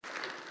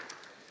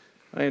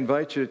I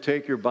invite you to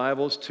take your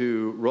Bibles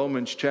to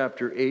Romans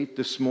chapter 8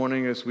 this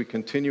morning as we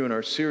continue in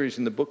our series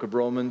in the book of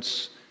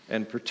Romans,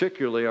 and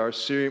particularly our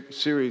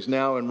series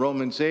now in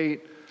Romans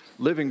 8,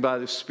 Living by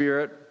the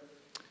Spirit.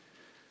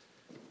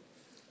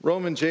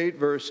 Romans 8,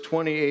 verse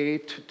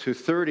 28 to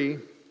 30,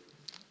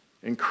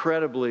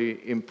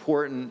 incredibly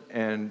important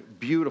and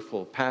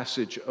beautiful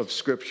passage of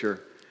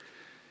Scripture.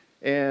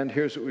 And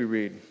here's what we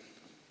read.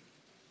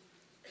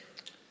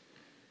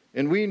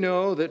 And we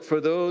know that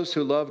for those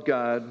who love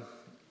God,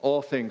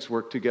 all things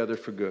work together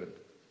for good.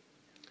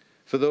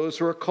 For those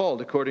who are called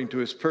according to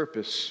his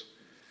purpose.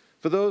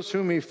 For those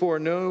whom he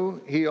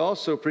foreknew, he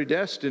also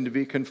predestined to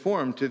be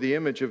conformed to the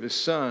image of his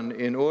Son,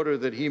 in order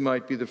that he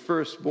might be the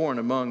firstborn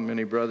among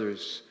many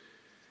brothers.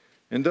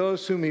 And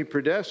those whom he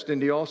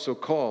predestined, he also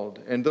called.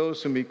 And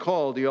those whom he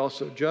called, he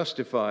also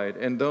justified.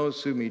 And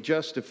those whom he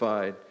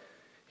justified,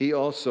 he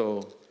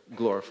also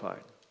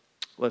glorified.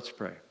 Let's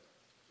pray.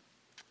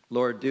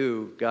 Lord,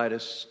 do guide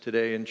us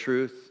today in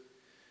truth.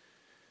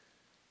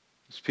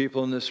 There's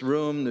people in this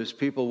room, there's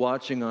people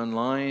watching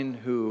online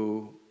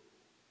who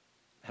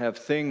have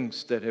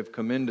things that have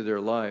come into their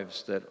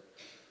lives that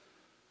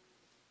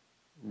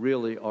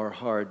really are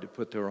hard to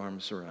put their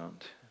arms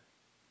around,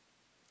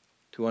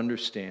 to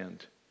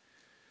understand.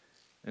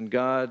 And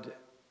God,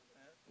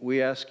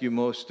 we ask you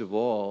most of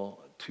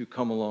all to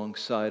come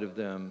alongside of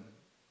them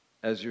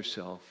as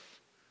yourself,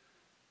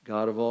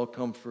 God of all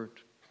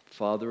comfort,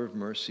 Father of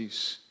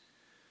mercies.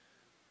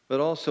 But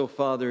also,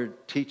 Father,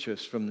 teach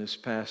us from this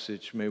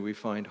passage. May we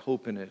find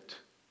hope in it.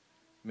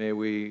 May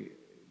we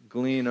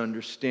glean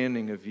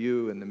understanding of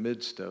you in the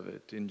midst of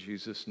it. In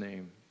Jesus'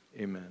 name,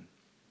 amen.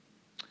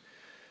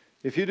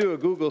 If you do a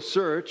Google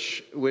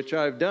search, which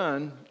I've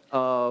done,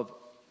 of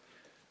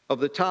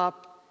the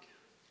top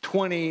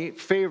 20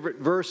 favorite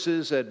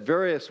verses at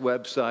various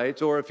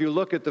websites, or if you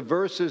look at the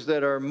verses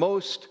that are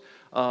most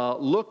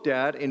looked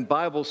at in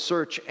Bible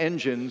search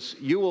engines,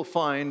 you will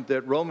find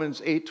that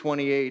Romans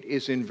 8:28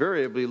 is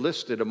invariably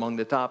listed among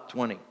the top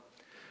 20.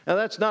 Now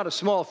that's not a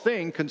small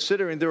thing,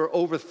 considering there are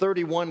over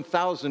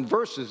 31,000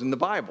 verses in the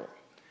Bible.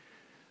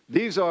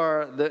 These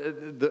are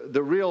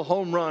the real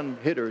home run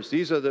hitters.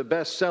 These are the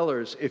best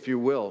sellers, if you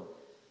will.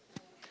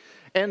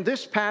 And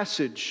this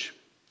passage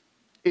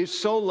is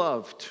so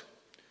loved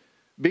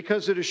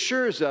because it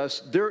assures us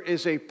there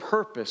is a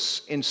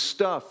purpose in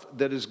stuff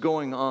that is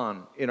going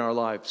on in our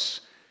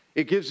lives.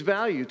 It gives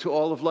value to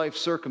all of life's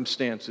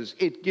circumstances.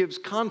 It gives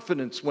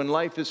confidence when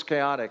life is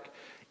chaotic.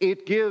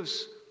 It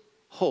gives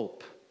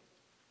hope.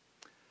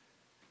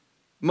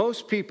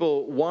 Most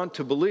people want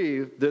to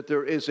believe that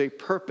there is a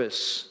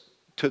purpose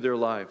to their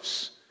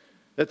lives,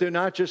 that they're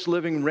not just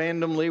living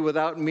randomly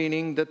without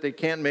meaning, that they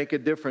can't make a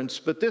difference.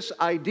 But this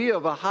idea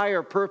of a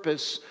higher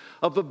purpose,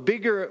 of a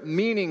bigger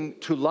meaning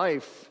to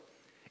life,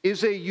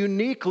 is a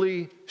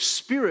uniquely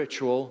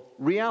spiritual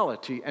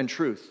reality and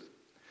truth.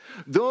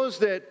 Those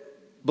that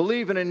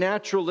believe in a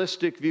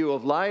naturalistic view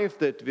of life,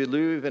 that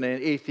believe in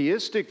an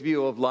atheistic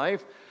view of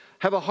life,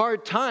 have a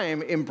hard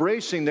time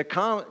embracing the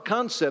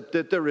concept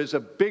that there is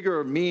a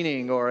bigger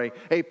meaning or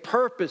a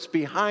purpose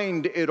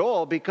behind it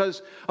all,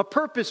 because a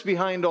purpose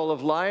behind all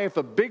of life,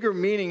 a bigger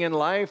meaning in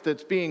life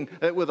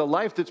with a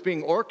life that's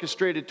being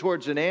orchestrated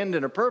towards an end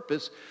and a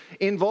purpose,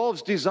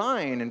 involves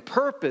design and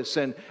purpose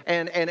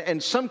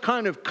and some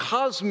kind of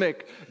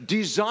cosmic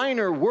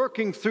designer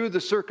working through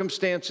the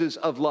circumstances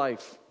of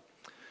life.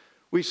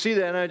 We see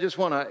that, and I just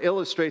want to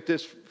illustrate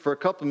this for a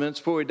couple of minutes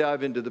before we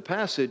dive into the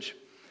passage.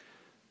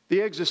 The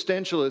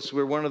existentialists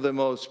were one of the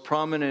most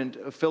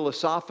prominent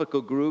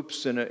philosophical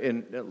groups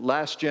in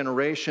last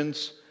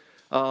generations.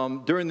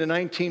 During the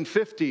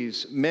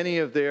 1950s, many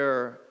of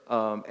their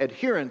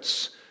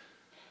adherents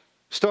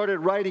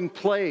started writing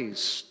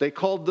plays. They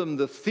called them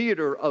the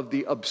theater of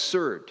the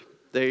absurd.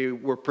 They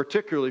were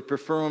particularly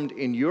performed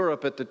in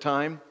Europe at the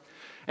time.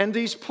 And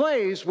these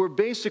plays were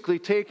basically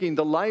taking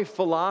the life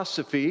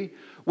philosophy,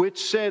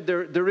 which said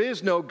there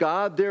is no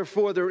God,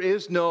 therefore there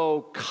is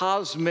no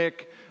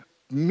cosmic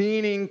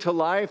meaning to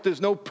life.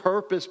 There's no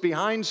purpose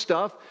behind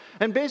stuff.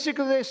 And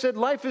basically they said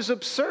life is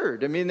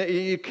absurd. I mean,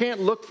 you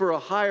can't look for a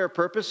higher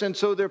purpose. And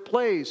so their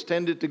plays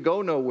tended to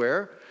go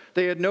nowhere.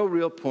 They had no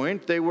real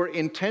point. They were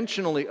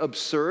intentionally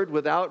absurd,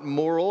 without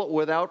moral,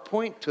 without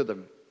point to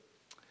them.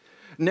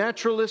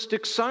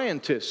 Naturalistic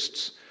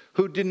scientists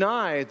who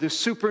deny the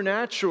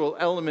supernatural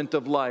element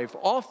of life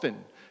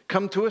often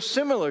come to a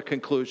similar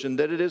conclusion,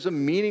 that it is a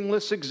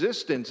meaningless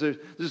existence.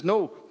 There's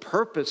no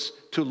purpose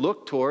to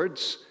look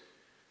towards.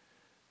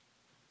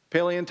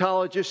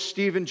 Paleontologist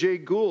Stephen Jay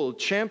Gould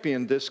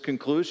championed this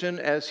conclusion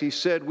as he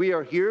said, "We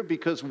are here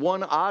because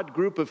one odd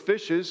group of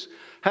fishes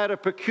had a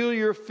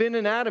peculiar fin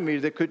anatomy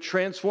that could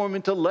transform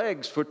into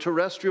legs for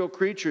terrestrial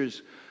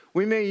creatures.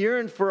 We may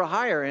yearn for a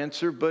higher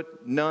answer,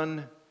 but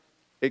none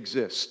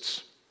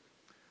exists."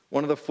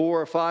 One of the 4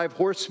 or 5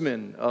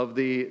 horsemen of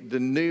the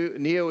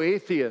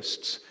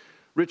neo-atheists,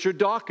 Richard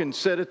Dawkins,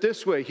 said it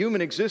this way: "Human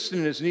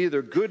existence is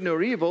neither good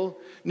nor evil,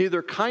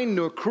 neither kind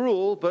nor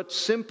cruel, but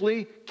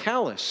simply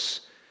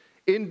callous,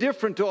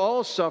 indifferent to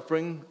all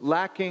suffering,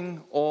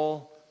 lacking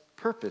all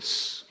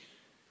purpose."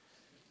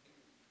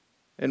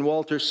 And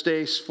Walter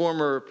Stace,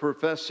 former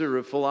professor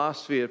of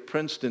philosophy at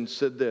Princeton,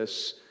 said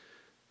this: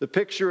 "The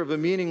picture of a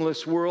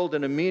meaningless world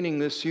and a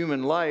meaningless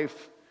human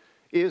life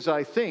is,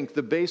 I think,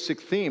 the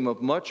basic theme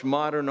of much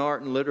modern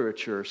art and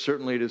literature.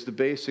 Certainly it is the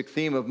basic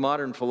theme of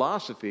modern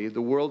philosophy.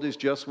 The world is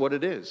just what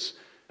it is,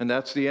 and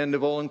that's the end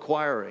of all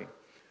inquiry.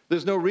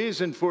 There's no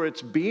reason for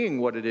its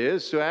being what it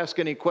is. To ask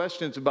any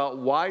questions about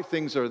why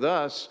things are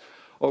thus,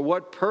 or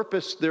what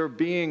purpose their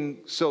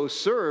being so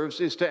serves,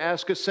 is to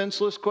ask a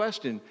senseless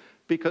question,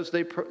 because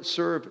they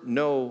serve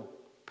no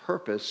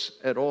purpose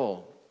at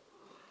all."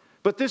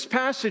 But this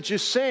passage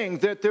is saying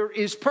that there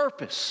is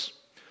purpose,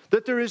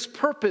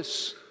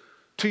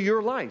 to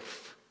your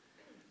life.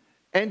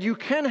 And you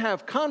can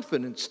have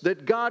confidence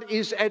that God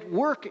is at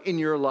work in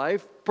your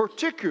life,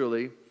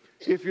 particularly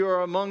if you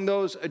are among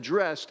those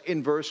addressed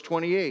in verse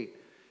 28.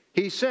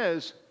 He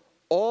says,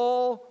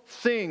 all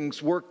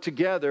things work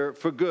together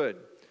for good.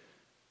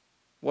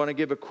 I want to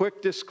give a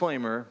quick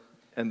disclaimer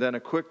and then a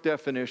quick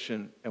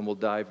definition, and we'll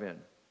dive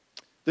in.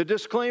 The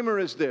disclaimer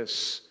is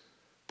this: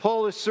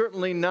 Paul is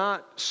certainly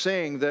not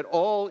saying that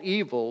all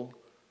evil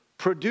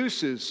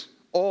produces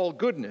all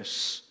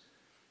goodness.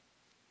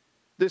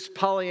 This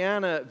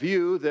Pollyanna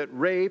view that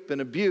rape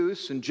and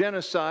abuse and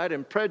genocide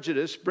and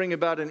prejudice bring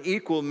about an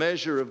equal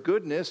measure of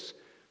goodness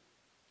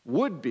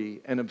would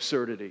be an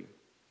absurdity.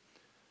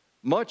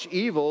 Much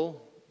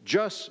evil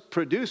just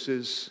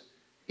produces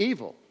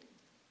evil.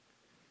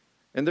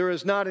 And there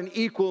is not an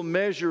equal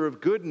measure of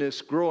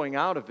goodness growing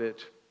out of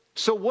it.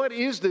 So what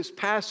is this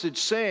passage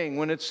saying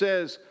when it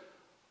says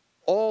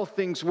all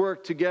things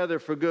work together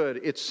for good?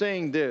 It's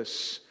saying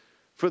this: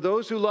 for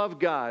those who love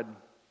God,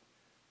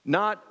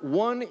 not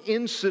one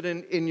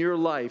incident in your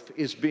life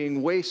is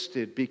being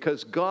wasted,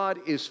 because God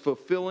is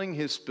fulfilling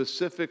His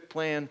specific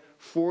plan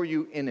for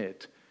you in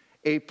it.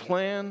 A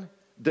plan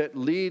that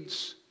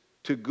leads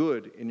to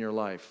good in your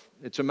life.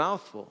 It's a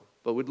mouthful,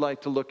 but we'd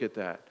like to look at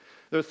that.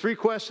 There are three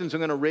questions I'm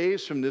going to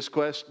raise from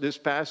this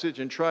passage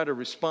and try to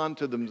respond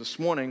to them this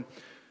morning.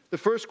 The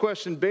first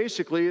question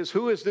basically is,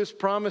 who is this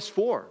promise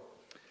for?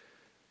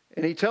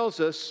 And he tells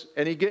us,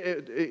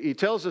 he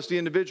tells us the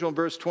individual in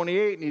verse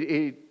 28,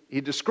 and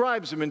he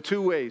describes them in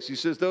two ways. He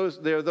says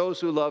there are those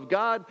who love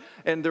God,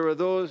 and there are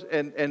those,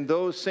 and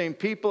those same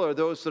people are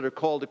those that are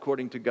called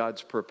according to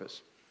God's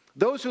purpose.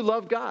 Those who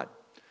love God.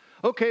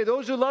 Okay,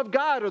 those who love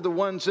God are the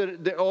ones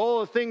that all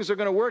the things are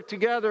going to work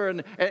together,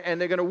 and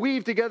they're going to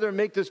weave together and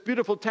make this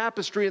beautiful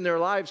tapestry in their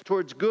lives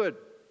towards good.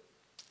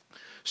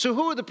 So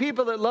who are the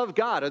people that love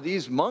God? Are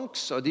these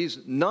monks? Are these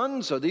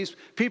nuns? Are these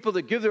people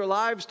that give their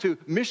lives to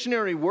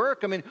missionary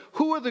work? I mean,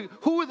 who are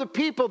the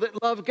people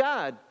that love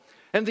God?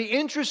 And the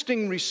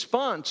interesting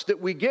response that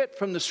we get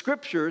from the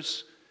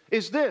Scriptures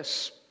is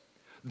this: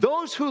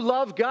 those who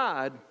love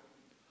God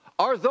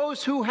are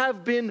those who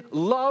have been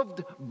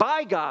loved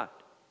by God.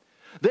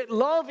 That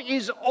love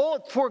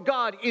for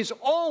God is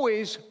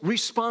always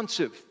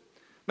responsive.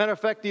 Matter of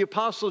fact, the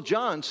Apostle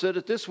John said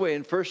it this way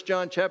in 1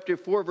 John chapter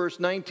 4, verse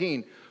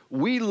 19.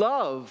 We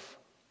love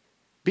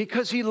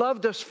because He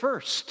loved us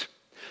first.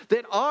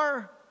 That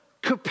our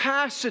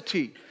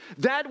capacity,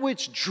 that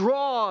which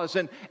draws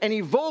and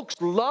evokes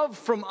love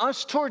from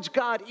us towards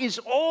God, is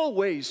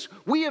always,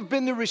 we have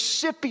been the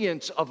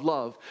recipients of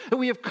love. And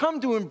we have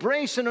come to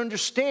embrace and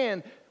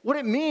understand what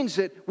it means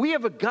that we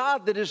have a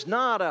God that is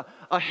not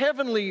a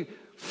heavenly,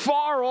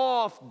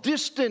 far-off,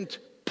 distant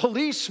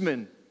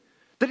policeman.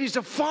 That He's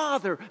a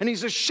father, and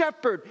He's a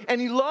shepherd, and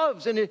He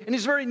loves, and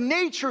His very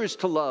nature is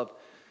to love.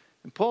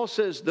 And Paul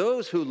says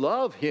those who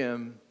love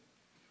Him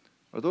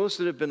are those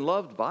that have been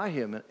loved by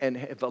Him and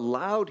have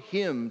allowed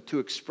Him to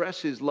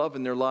express His love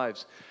in their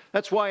lives.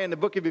 That's why in the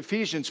book of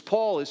Ephesians,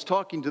 Paul is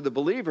talking to the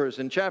believers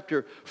in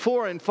chapter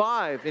 4 and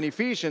 5 in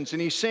Ephesians,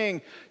 and he's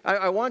saying,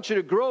 I want you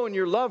to grow in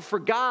your love for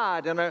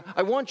God, and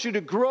I want you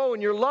to grow in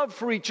your love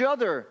for each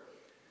other.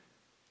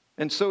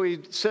 And so he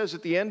says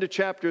at the end of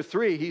chapter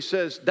 3, he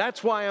says,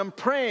 that's why I'm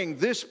praying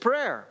this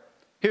prayer.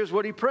 Here's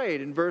what he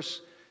prayed in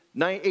verse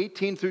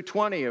 18 through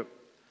 20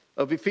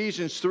 of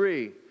Ephesians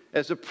 3,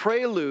 as a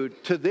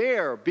prelude to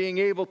their being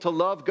able to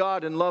love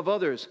God and love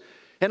others.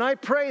 And I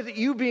pray that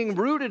you, being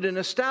rooted and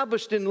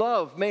established in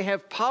love, may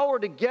have power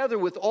together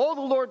with all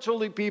the Lord's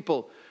holy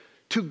people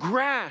to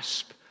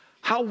grasp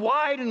how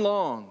wide and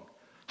long,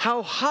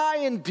 how high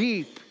and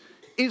deep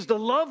is the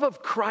love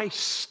of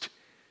Christ,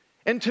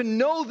 and to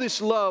know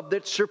this love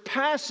that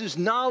surpasses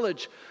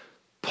knowledge.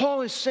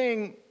 Paul is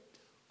saying,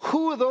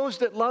 who are those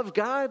that love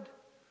God?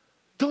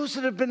 Those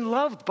that have been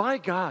loved by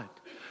God.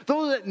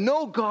 Those that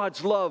know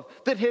God's love,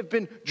 that have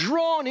been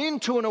drawn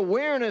into an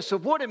awareness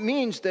of what it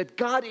means that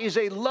God is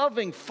a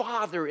loving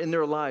Father in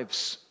their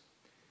lives.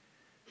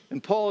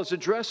 And Paul is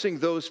addressing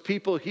those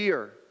people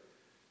here,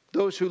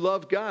 those who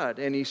love God.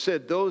 And he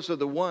said, those are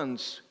the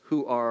ones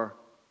who are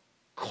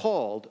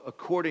called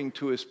according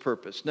to His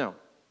purpose. Now,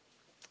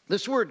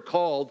 this word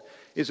called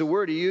is a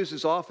word he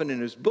uses often in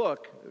his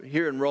book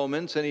here in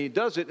Romans, and he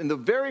does it in the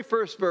very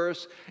first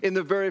verse in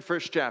the very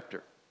first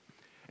chapter.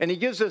 And he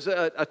gives us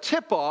a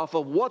tip-off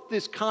of what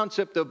this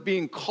concept of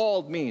being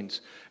called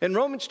means. In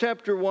Romans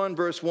chapter 1,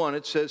 verse 1,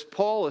 it says,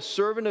 Paul, a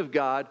servant of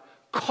God,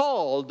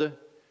 called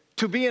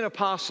to be an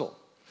apostle.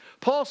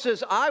 Paul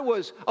says, I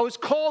was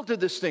called to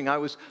this thing. I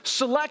was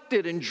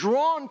selected and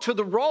drawn to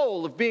the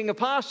role of being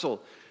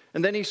apostle.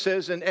 And then he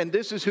says, and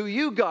this is who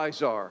you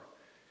guys are.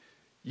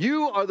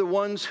 You are the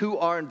ones who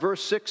are, in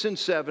verse 6 and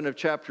 7 of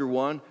chapter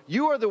 1,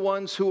 you are the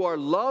ones who are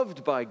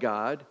loved by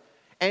God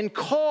and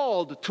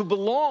called to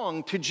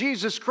belong to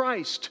Jesus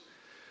Christ.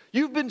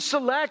 You've been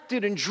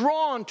selected and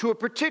drawn to a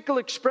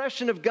particular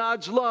expression of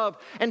God's love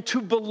and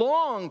to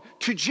belong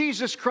to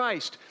Jesus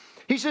Christ.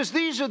 He says,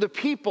 these are the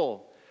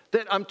people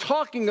that I'm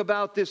talking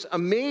about this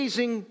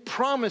amazing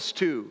promise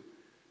to.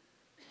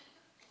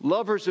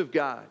 Lovers of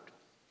God,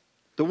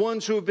 the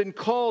ones who have been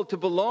called to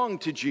belong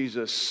to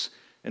Jesus,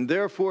 and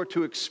therefore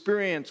to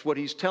experience what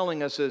he's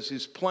telling us as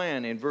his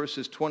plan in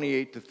verses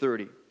 28 to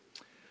 30.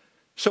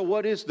 So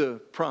what is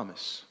the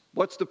promise?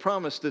 What's the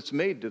promise that's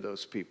made to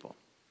those people?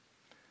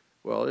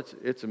 Well,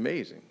 it's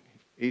amazing.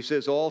 He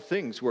says all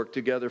things work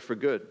together for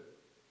good.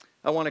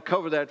 I want to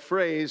cover that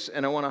phrase,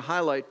 and I want to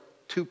highlight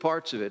two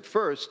parts of it.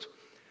 First,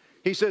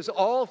 he says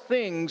all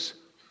things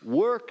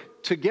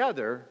work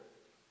together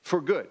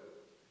for good.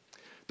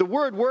 The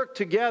word work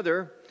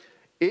together,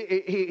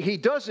 he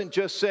doesn't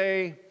just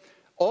say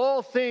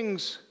all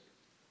things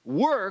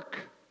work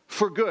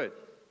for good.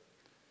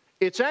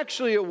 It's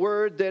actually a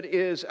word that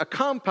is a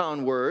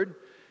compound word.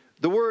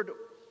 The word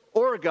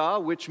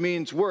orga, which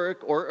means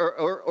work,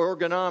 or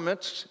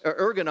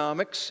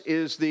ergonomics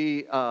is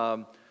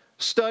the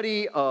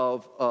study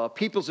of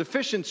people's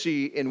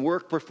efficiency in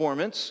work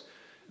performance,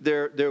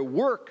 their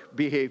work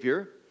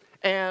behavior.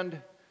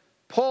 And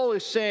Paul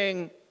is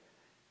saying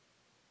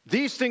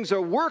these things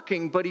are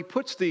working, but he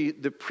puts the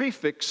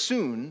prefix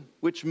soon,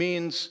 which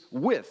means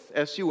with.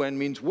 S-U-N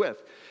means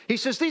with. He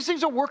says these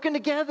things are working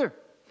together.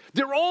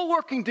 They're all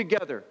working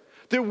together.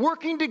 They're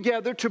working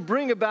together to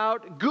bring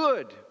about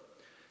good.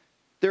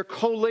 They're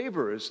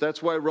co-laborers.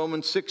 That's why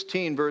Romans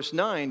 16, verse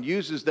 9,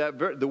 uses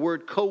the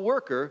word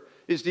co-worker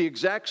is the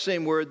exact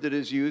same word that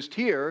is used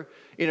here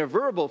in a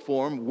verbal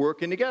form,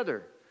 working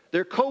together.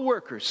 They're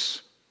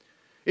co-workers.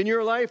 In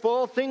your life,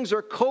 all things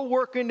are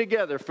co-working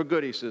together for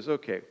good. He says,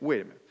 okay,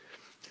 wait a minute.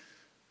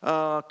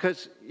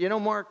 Because,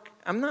 Mark,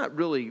 I'm not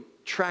really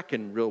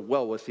tracking real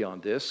well with you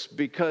on this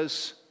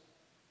because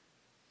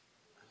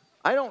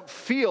I don't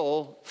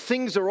feel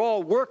things are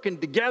all working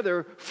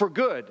together for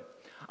good.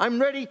 I'm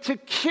ready to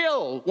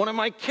kill one of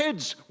my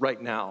kids right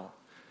now.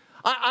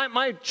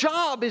 My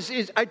job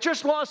is I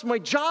just lost my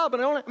job,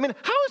 and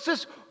how is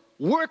this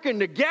working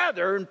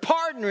together and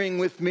partnering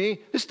with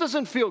me? This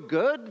doesn't feel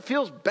good. It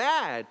feels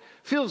bad. It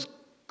feels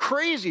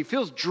crazy. It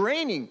feels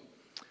draining.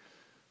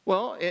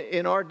 Well,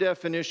 in our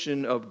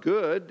definition of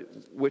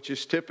good, which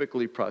is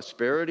typically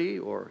prosperity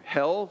or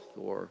health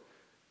or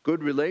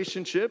good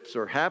relationships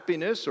or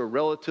happiness or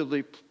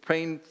relatively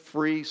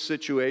pain-free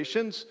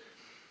situations,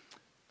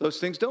 those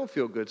things don't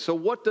feel good. So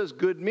what does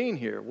good mean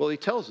here? Well, he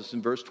tells us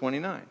in verse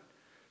 29.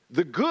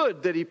 The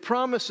good that he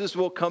promises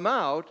will come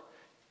out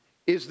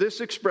is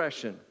this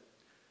expression: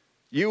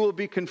 you will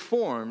be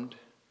conformed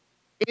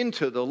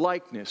into the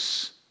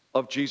likeness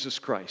of Jesus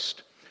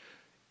Christ.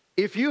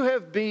 If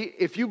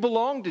you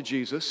belong to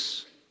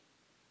Jesus,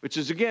 which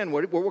is again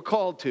what we're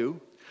called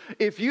to,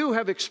 if you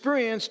have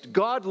experienced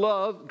God's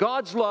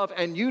love,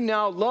 and you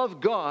now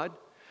love God,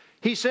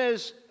 he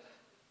says,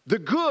 the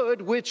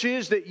good, which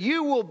is that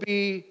you will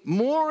be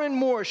more and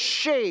more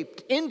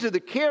shaped into the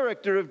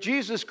character of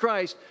Jesus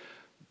Christ.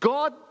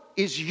 God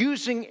is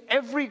using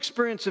every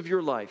experience of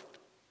your life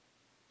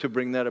to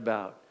bring that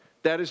about.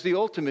 That is the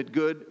ultimate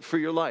good for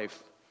your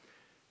life.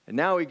 And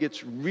now he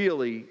gets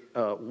really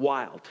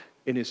wild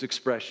in his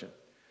expression.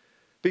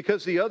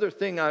 Because the other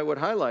thing I would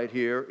highlight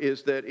here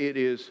is that it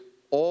is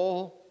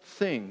all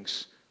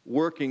things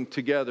working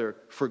together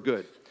for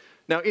good.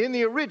 Now, in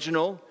the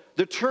original,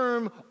 the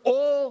term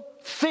all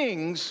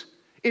things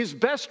is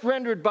best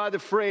rendered by the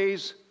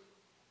phrase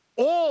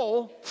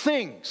all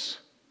things.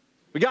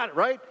 We got it,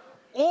 right?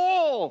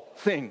 All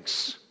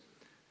things.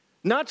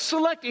 Not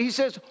selected. He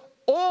says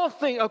all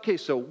things. Okay,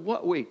 so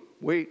what?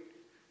 Wait.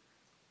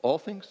 All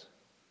things?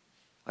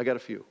 I got a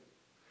few.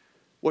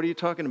 What are you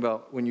talking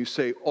about when you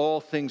say all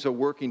things are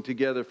working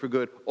together for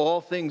good?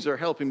 All things are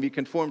helping me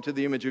conform to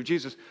the image of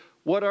Jesus.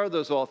 What are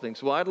those all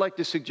things? Well, I'd like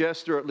to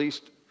suggest there are at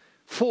least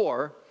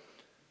 4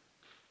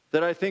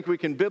 that I think we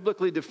can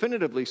biblically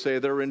definitively say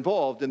that are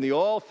involved in the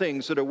all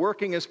things that are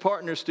working as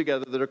partners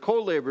together, that are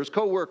co-laborers,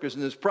 co-workers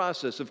in this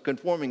process of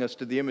conforming us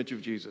to the image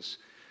of Jesus.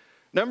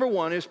 Number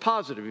 1 is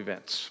positive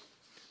events.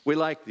 We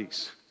like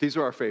these. These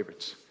are our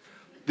favorites.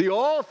 The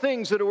all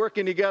things that are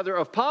working together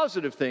of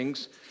positive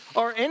things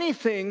are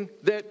anything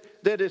that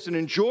is an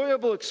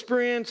enjoyable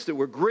experience that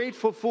we're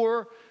grateful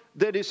for,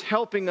 that is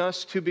helping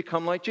us to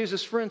become like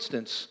Jesus. For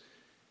instance,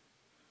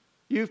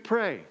 you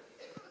pray,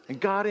 and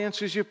God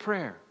answers your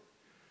prayer.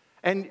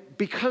 And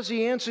because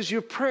he answers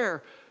your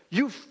prayer,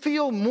 you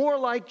feel more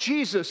like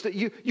Jesus, that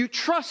you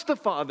trust the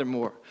Father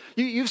more.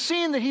 You've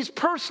seen that He's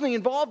personally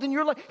involved in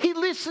your life. He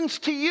listens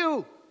to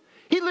you.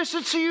 He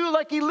listens to you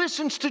like He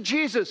listens to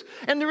Jesus.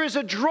 And there is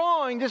a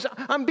drawing.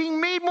 I'm being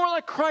made more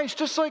like Christ,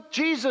 just like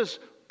Jesus.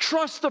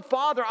 Trust the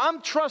Father.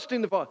 I'm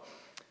trusting the Father.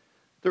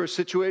 There are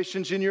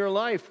situations in your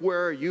life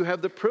where you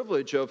have the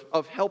privilege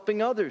of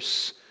helping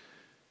others.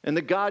 And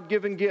the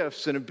God-given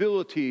gifts and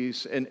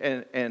abilities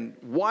and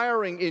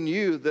wiring in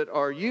you that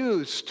are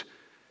used,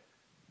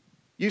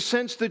 you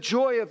sense the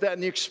joy of that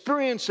and the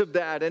experience of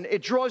that, and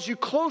it draws you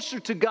closer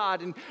to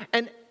God.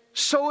 And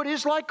so it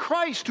is like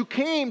Christ, who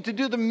came to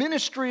do the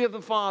ministry of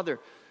the Father.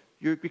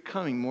 You're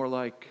becoming more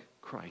like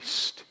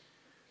Christ.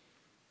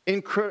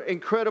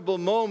 Incredible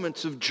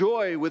moments of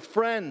joy with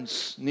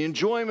friends and the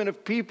enjoyment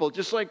of people,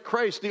 just like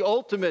Christ, the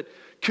ultimate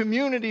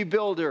community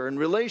builder and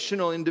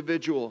relational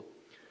individual.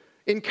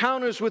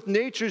 Encounters with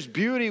nature's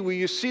beauty where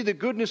you see the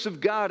goodness of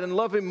God and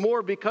love Him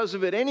more because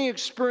of it. Any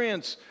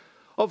experience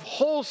of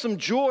wholesome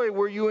joy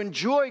where you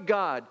enjoy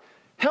God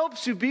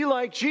helps you be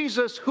like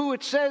Jesus, who,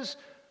 it says,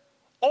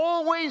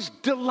 always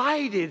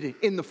delighted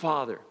in the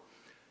Father.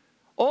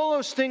 All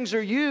those things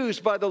are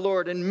used by the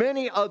Lord and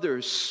many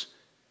others,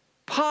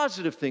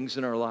 positive things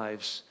in our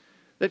lives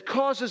that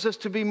causes us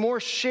to be more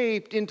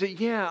shaped into,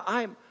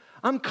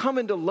 I'm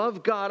coming to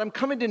love God. I'm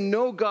coming to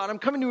know God. I'm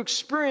coming to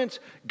experience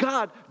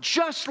God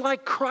just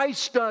like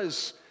Christ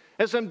does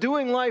as I'm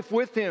doing life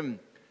with Him.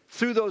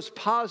 Through those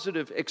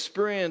positive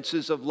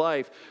experiences of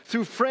life,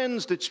 through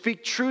friends that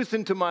speak truth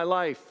into my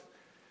life.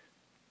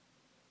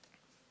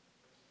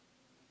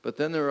 But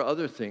then there are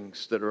other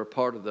things that are a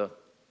part of the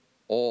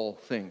all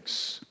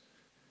things.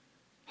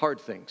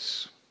 Hard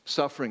things,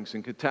 sufferings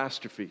and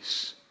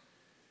catastrophes.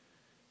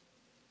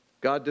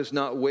 God does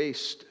not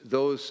waste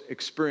those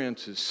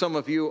experiences. Some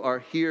of you are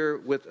here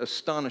with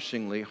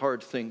astonishingly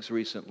hard things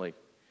recently.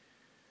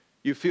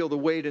 You feel the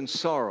weight and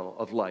sorrow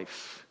of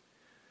life.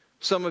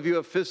 Some of you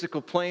have physical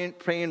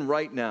pain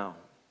right now,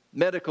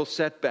 medical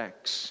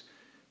setbacks,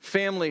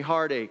 family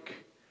heartache,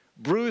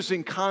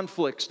 bruising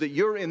conflicts that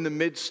you're in the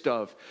midst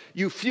of.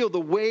 You feel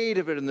the weight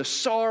of it and the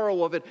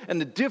sorrow of it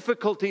and the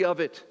difficulty of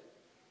it.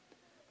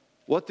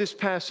 What this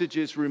passage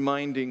is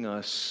reminding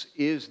us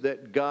is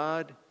that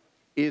God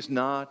is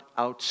not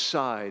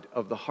outside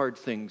of the hard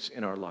things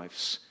in our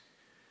lives.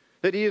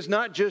 That He is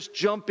not just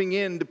jumping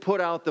in to put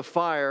out the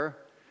fire.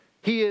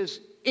 He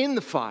is in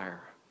the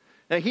fire.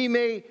 Now,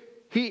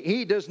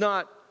 He does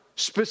not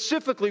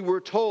specifically, we're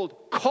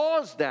told,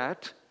 cause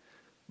that,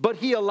 but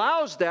He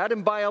allows that,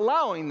 and by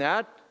allowing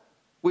that,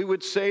 we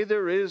would say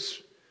there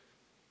is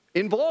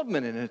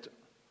involvement in it.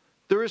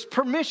 There is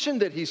permission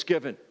that He's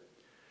given.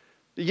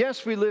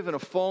 Yes, we live in a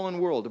fallen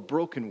world, a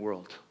broken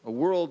world, a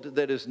world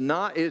that is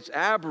not, it's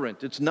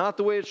aberrant. It's not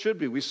the way it should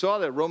be. We saw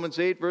that, Romans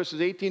 8, verses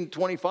 18 to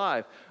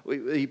 25.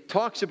 He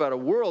talks about a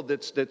world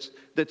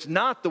that's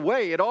not the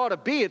way it ought to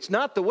be. It's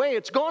not the way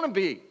it's going to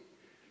be.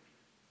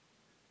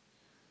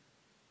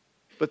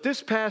 But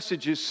this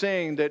passage is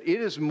saying that it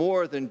is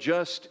more than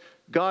just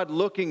God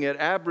looking at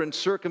aberrant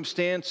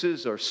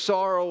circumstances or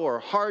sorrow or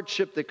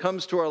hardship that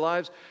comes to our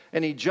lives,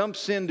 and He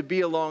jumps in to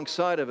be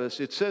alongside of us.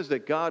 It says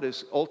that God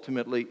is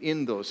ultimately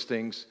in those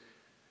things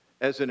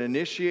as an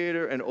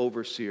initiator and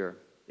overseer.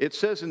 It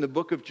says in the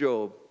book of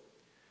Job,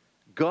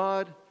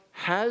 God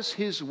has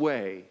His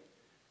way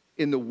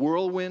in the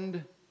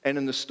whirlwind and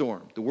in the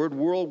storm. The word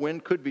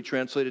whirlwind could be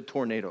translated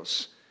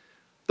tornadoes.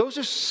 Those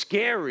are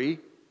scary,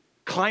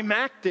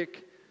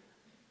 climactic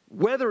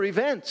weather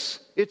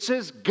events. It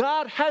says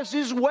God has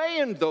His way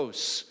in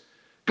those.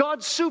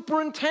 God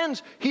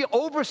superintends. He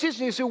oversees.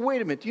 And you say,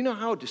 wait a minute, do you know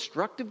how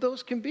destructive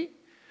those can be?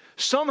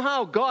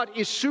 Somehow God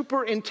is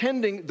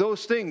superintending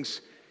those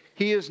things.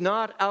 He is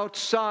not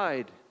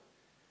outside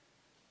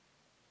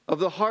of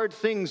the hard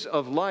things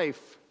of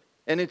life.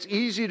 And it's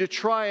easy to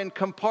try and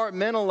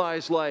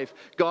compartmentalize life.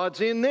 God's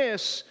in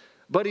this,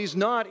 but He's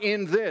not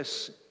in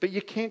this. But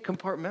you can't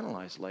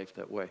compartmentalize life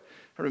that way.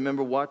 I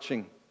remember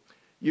watching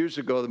years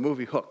ago the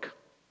movie Hook.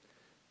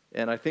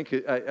 And I think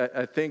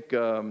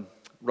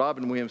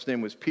Robin Williams' name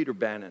was Peter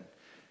Bannon.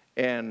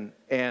 And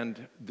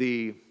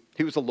he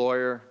was a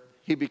lawyer.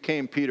 He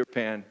became Peter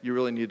Pan. You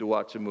really need to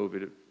watch the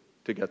movie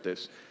to get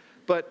this.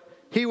 But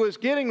he was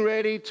getting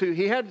ready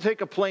he had to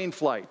take a plane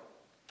flight.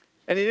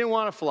 And he didn't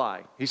want to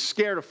fly. He's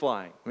scared of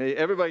flying. I mean,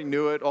 everybody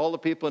knew it. All the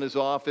people in his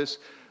office,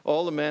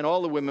 all the men,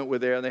 all the women were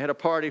there. And they had a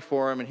party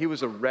for him. And he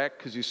was a wreck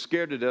because he's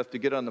scared to death to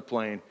get on the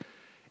plane.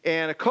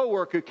 And a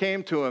coworker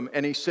came to him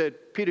and he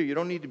said, Peter, you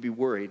don't need to be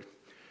worried.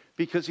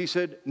 Because he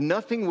said,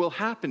 nothing will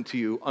happen to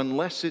you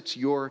unless it's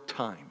your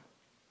time.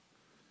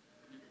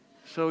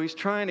 So he's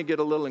trying to get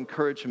a little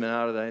encouragement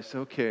out of that. I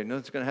said, okay,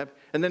 nothing's going to happen.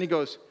 And then he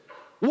goes,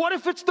 what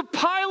if it's the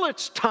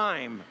pilot's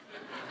time?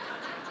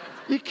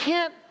 You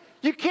can't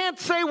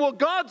say, well,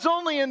 God's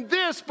only in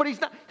this, but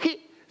He's not.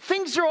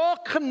 Things are all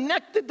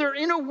connected. They're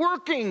inner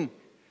working.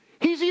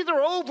 He's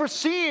either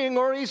overseeing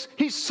or he's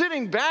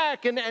sitting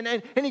back and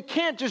he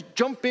can't just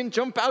jump in,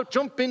 jump out,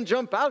 jump in,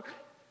 jump out.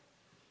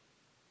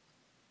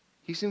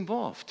 He's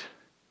involved.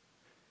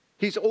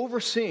 He's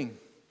overseeing.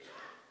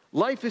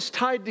 Life is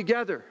tied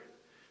together.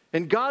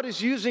 And God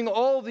is using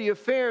all the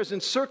affairs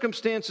and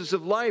circumstances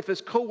of life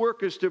as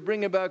co-workers to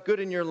bring about good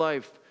in your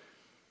life.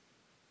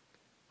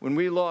 When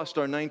we lost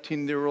our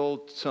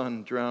 19-year-old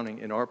son drowning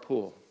in our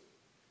pool,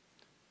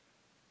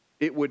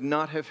 it would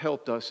not have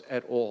helped us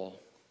at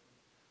all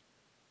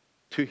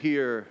to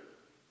hear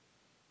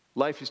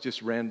life is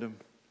just random.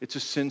 It's a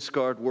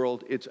sin-scarred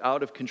world. It's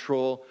out of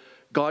control.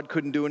 God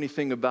couldn't do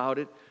anything about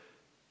it.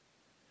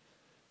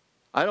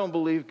 I don't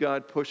believe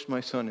God pushed my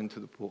son into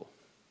the pool,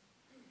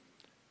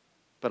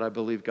 but I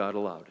believe God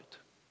allowed it.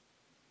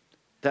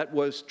 That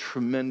was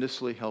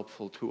tremendously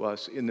helpful to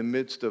us in the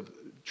midst of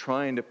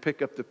trying to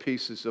pick up the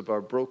pieces of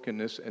our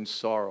brokenness and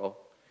sorrow,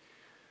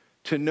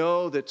 to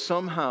know that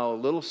somehow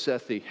little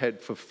Sethi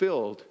had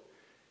fulfilled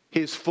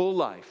his full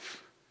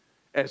life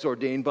as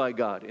ordained by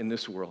God in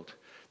this world.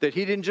 That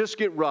he didn't just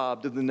get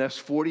robbed of the next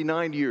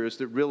 49 years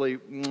that really,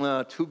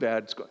 too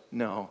bad.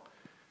 No.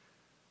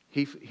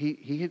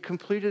 He had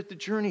completed the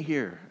journey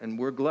here, and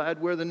we're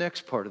glad where the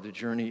next part of the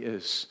journey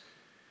is.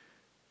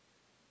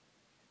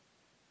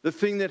 The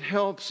thing that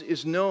helps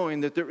is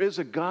knowing that there is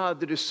a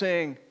God that is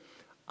saying,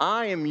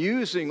 I am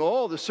using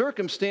all the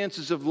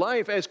circumstances of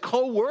life as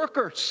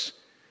co-workers.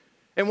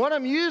 And what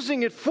I'm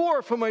using it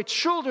for my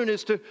children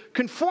is to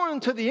conform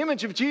to the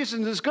image of Jesus.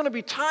 And there's going to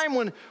be time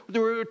when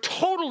we're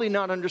totally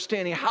not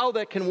understanding how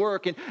that can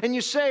work. And you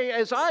say,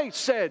 as I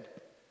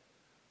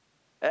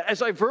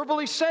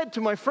verbally said to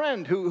my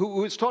friend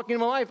who was talking in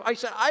my life, I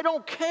said, I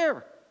don't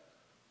care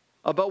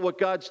about what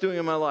God's doing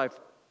in my life.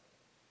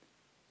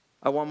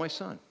 I want my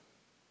son.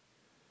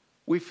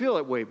 We feel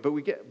that way,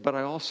 but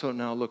I also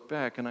now look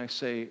back and I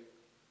say,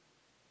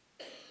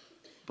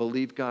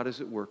 believe God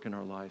is at work in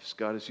our lives.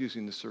 God is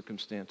using the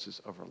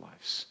circumstances of our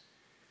lives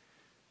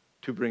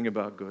to bring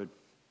about good.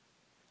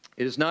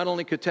 It is not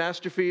only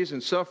catastrophes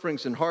and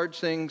sufferings and hard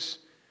things,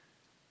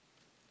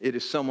 it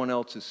is someone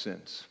else's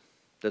sins.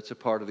 That's a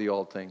part of the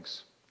all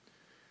things.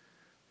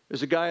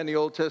 There's a guy in the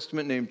Old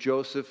Testament named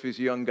Joseph. He's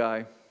a young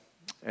guy,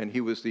 and he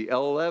was the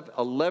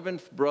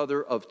 11th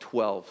brother of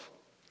 12.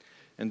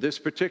 And this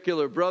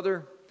particular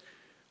brother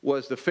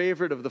was the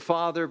favorite of the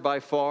father by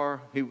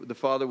far. The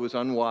father was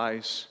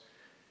unwise,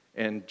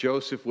 and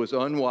Joseph was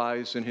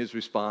unwise in his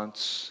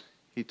response.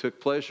 He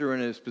took pleasure in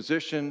his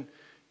position.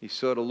 He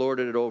sort of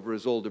lorded it over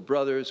his older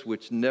brothers,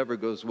 which never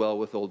goes well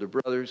with older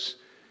brothers.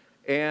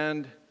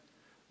 And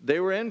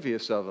they were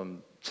envious of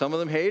him. Some of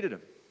them hated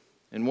him.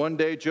 And one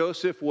day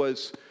Joseph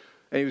was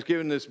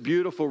given this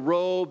beautiful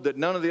robe that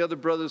none of the other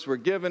brothers were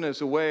given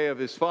as a way of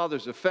his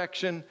father's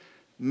affection.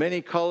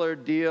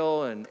 Many-colored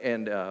deal,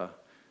 and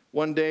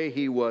one day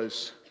he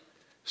was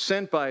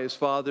sent by his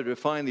father to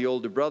find the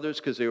older brothers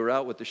because they were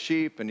out with the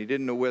sheep, and he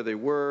didn't know where they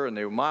were, and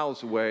they were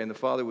miles away, and the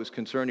father was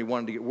concerned. He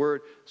wanted to get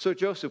word, so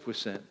Joseph was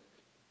sent.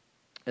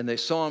 And they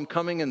saw him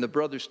coming, and the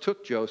brothers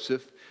took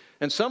Joseph,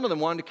 and some of them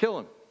wanted to kill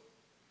him.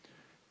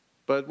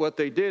 But what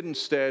they did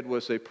instead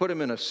was they put him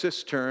in a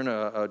cistern,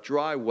 a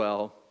dry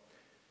well,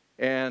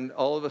 and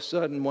all of a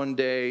sudden one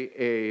day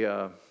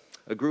a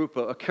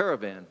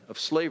caravan of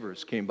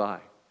slavers came by.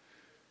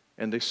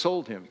 And they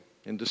sold him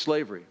into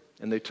slavery.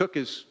 And they took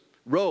his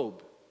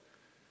robe.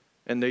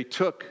 And they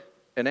took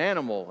an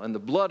animal and the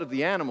blood of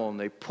the animal and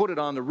they put it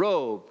on the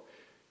robe.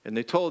 And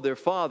they told their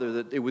father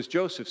that it was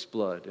Joseph's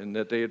blood and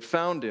that they had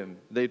found him.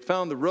 They had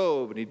found the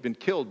robe and he'd been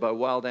killed by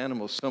wild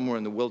animals somewhere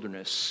in the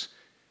wilderness.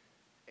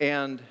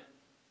 And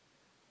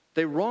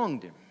they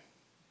wronged him.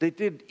 They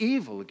did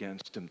evil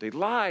against him. They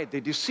lied.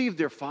 They deceived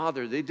their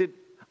father. They did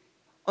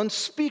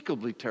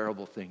unspeakably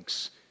terrible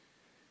things.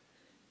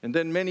 And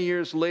then many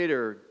years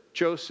later,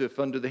 Joseph,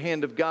 under the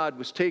hand of God,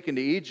 was taken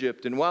to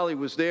Egypt. And while he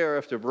was there,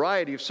 after a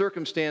variety of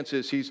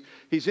circumstances,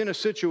 he's in a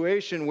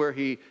situation where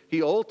he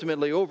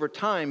ultimately, over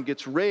time,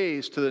 gets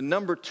raised to the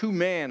number 2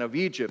 man of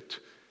Egypt.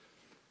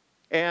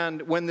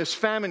 And when this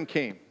famine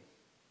came,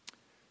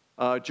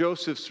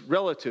 Joseph's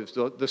relatives,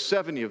 the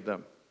 70 of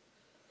them,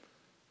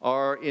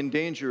 are in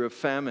danger of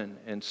famine.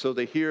 And so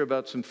they hear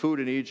about some food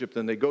in Egypt,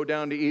 and they go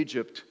down to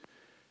Egypt.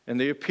 And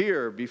they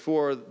appear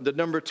before the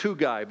number 2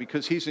 guy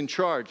because he's in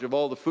charge of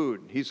all the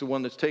food. He's the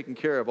one that's taking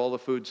care of all the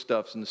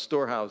foodstuffs in the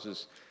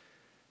storehouses.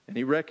 And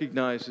he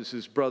recognizes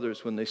his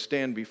brothers when they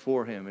stand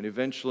before him. And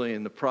eventually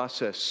in the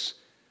process,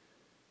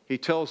 he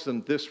tells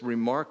them this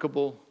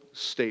remarkable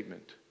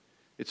statement.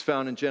 It's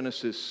found in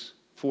Genesis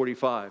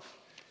 45.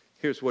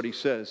 Here's what he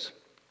says.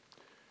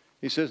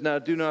 He says, "Now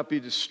do not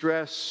be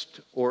distressed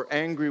or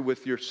angry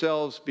with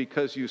yourselves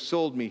because you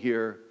sold me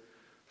here.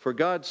 For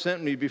God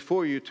sent me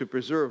before you to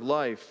preserve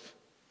life.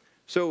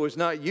 So it was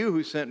not you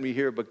who sent me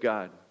here, but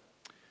God."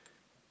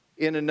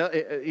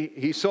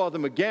 He saw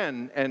them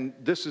again, and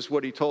this is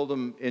what he told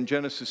them in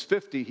Genesis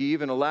 50. He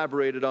even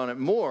elaborated on it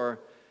more.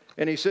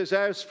 And he says,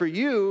 "As for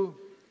you,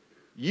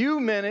 you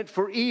meant it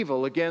for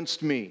evil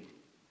against me.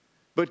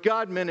 But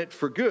God meant it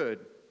for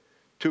good,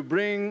 to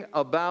bring it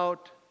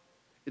about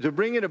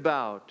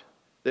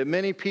that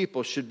many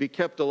people should be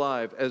kept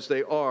alive as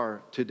they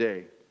are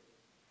today."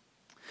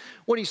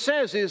 What he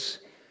says is,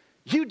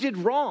 you did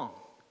wrong.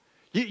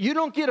 You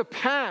don't get a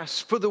pass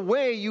for the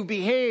way you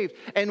behaved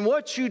and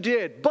what you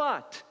did.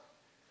 But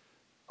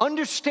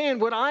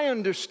understand what I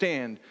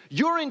understand.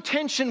 Your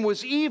intention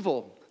was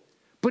evil,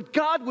 but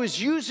God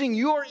was using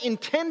your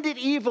intended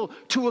evil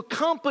to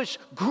accomplish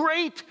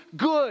great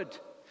good.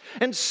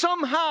 And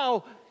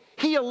somehow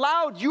He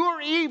allowed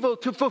your evil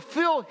to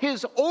fulfill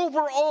His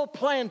overall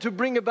plan to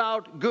bring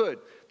about good.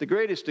 The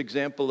greatest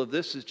example of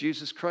this is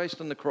Jesus Christ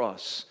on the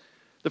cross.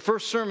 The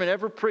first sermon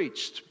ever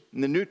preached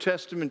in the New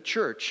Testament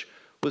church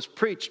was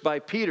preached by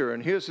Peter,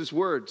 and here's his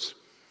words.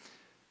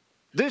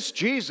 This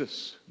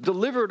Jesus,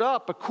 delivered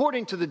up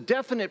according to the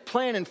definite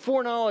plan and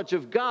foreknowledge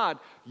of God,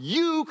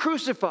 you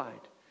crucified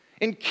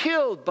and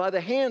killed by the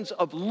hands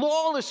of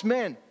lawless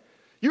men.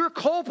 You're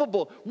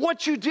culpable.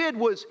 What you did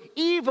was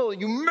evil.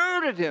 You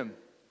murdered him.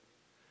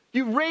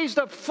 You raised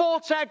up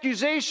false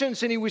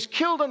accusations, and he was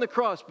killed on the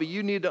cross. But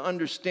you need to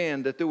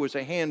understand that there was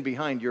a hand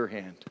behind your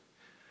hand.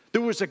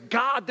 There was a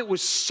God that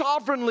was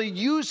sovereignly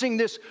using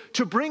this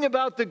to bring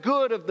about the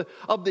good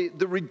of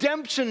the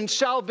redemption and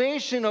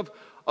salvation of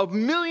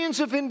millions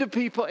of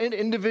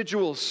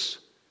individuals.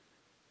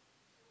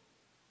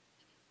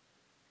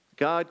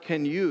 God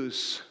can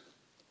use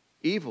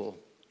evil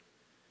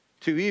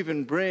to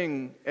even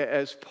bring,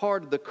 as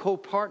part of the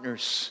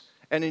co-partners,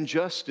 an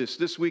injustice.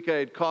 This week I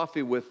had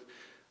coffee with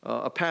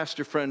a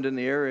pastor friend in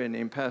the area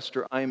named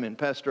Pastor Ayman.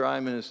 Pastor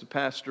Ayman is the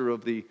pastor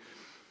of the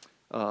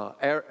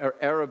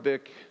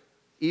Arabic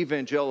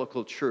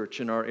evangelical church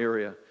in our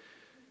area.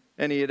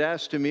 And he had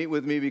asked to meet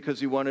with me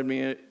because he wanted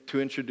me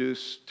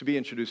to be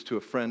introduced to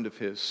a friend of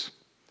his.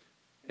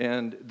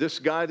 And this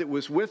guy that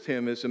was with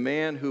him is a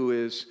man who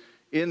is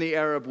in the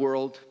Arab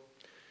world.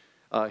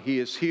 He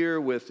is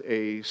here with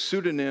a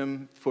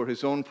pseudonym for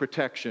his own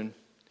protection.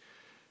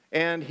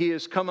 And he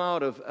has come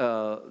out of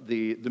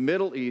the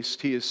Middle East.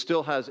 He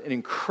still has an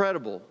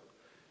incredible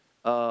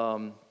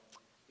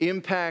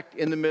impact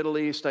in the Middle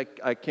East.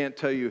 I can't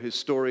tell you his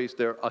stories.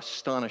 They're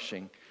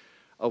astonishing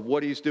of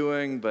what he's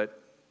doing, but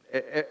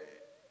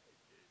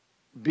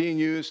being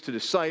used to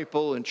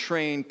disciple and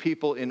train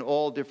people in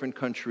all different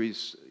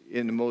countries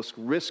in the most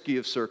risky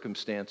of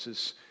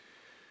circumstances.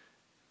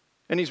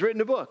 And he's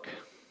written a book,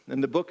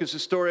 and the book is the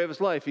story of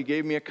his life. He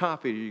gave me a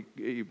copy.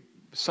 He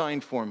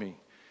signed for me.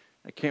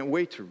 I can't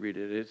wait to read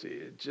it.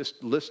 It's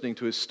just listening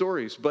to his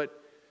stories. But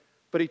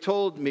he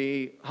told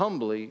me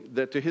humbly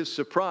that to his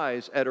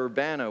surprise at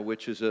Urbana,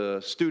 which is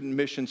a student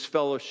missions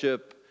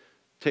fellowship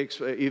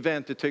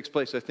event that takes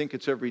place, I think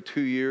it's every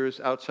 2 years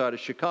outside of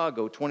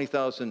Chicago,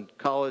 20,000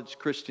 college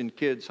Christian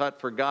kids, hot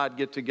for God,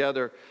 get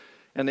together,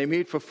 and they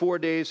meet for 4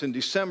 days in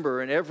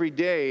December, and every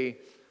day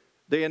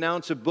they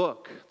announce a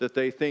book that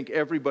they think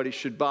everybody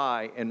should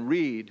buy and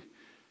read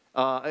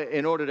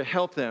in order to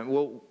help them.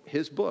 Well,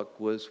 his book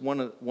was one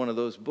of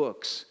those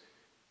books.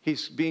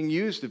 He's being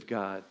used of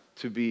God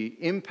to be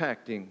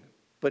impacting,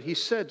 but he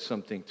said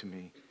something to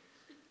me.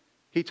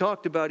 He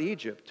talked about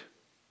Egypt,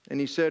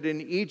 and he said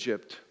in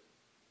Egypt,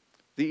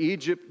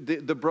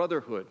 the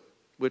Brotherhood,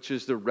 which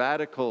is the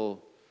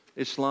radical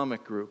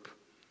Islamic group,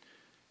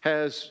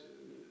 has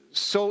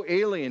so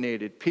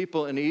alienated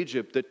people in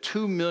Egypt that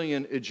 2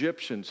 million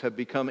Egyptians have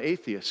become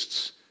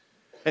atheists.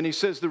 And he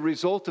says the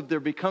result of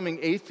their becoming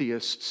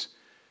atheists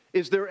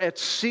is they're at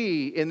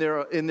sea in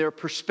their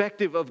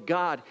perspective of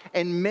God,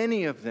 and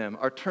many of them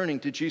are turning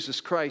to Jesus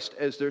Christ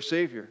as their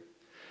Savior.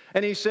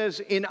 And he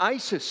says in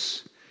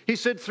ISIS, he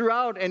said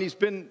throughout, and he's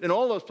been in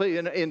all those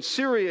places, in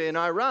Syria, in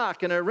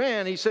Iraq, and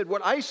Iran, he said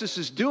what ISIS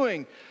is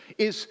doing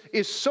is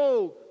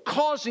so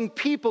causing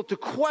people to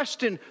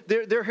question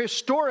their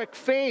historic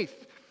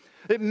faith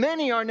that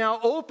many are now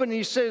open.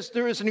 He says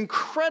there is an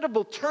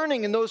incredible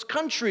turning in those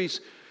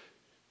countries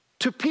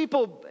to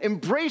people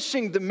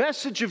embracing the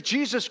message of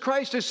Jesus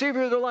Christ as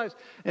Savior of their lives.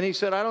 And he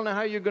said, I don't know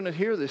how you're going to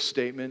hear this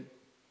statement,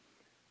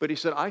 but he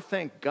said, I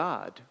thank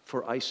God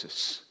for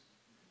ISIS.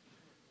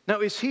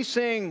 Now, is he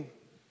saying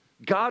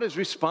God is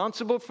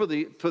responsible for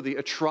the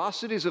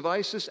atrocities of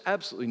ISIS?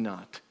 Absolutely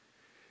not.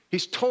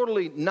 He's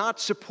totally not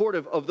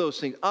supportive of those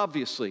things,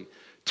 obviously.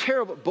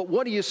 Terrible. But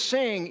what he is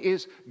saying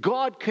is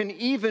God can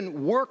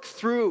even work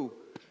through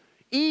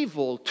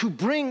evil to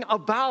bring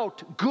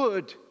about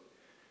good.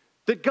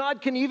 That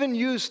God can even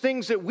use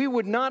things that we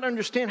would not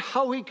understand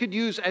how he could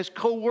use as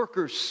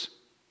co-workers.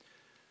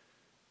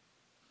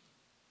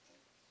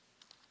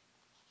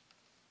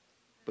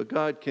 But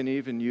God can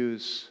even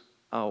use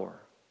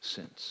our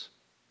sins.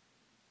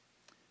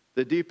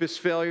 The deepest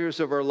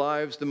failures of our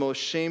lives, the most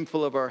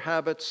shameful of our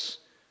habits,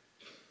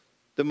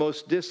 the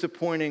most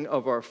disappointing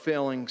of our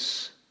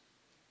failings,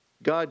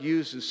 God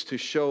uses to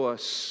show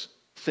us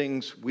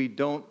things we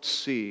don't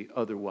see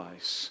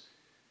otherwise.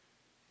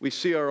 We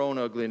see our own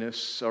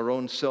ugliness, our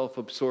own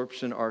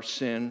self-absorption, our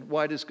sin.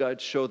 Why does God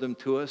show them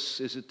to us?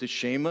 Is it to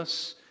shame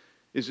us?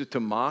 Is it to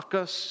mock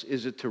us?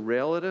 Is it to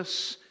rail at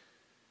us?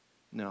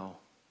 No.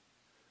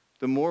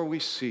 The more we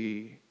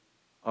see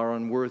our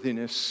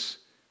unworthiness,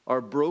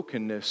 our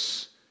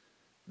brokenness,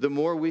 the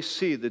more we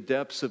see the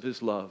depths of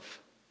his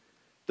love.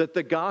 that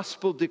the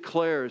gospel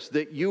declares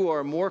that you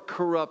are more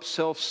corrupt,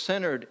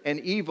 self-centered, and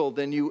evil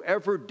than you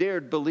ever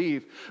dared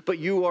believe, but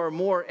you are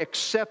more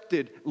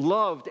accepted,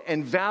 loved,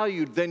 and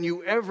valued than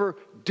you ever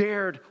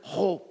dared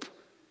hope.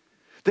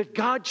 That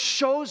God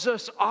shows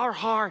us our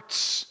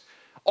hearts,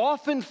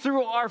 often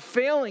through our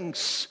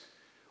failings,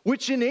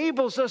 which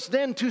enables us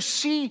then to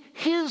see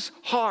His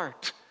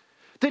heart.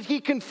 That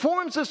He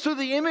conforms us to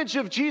the image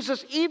of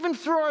Jesus even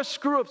through our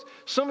screw-ups.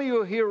 Some of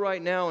you are here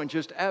right now and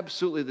just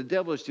absolutely, the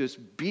devil is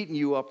just beating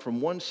you up from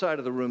one side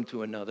of the room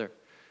to another.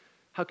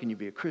 How can you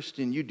be a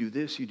Christian? You do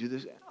this, you do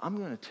this. I'm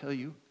going to tell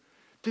you,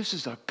 this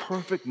is a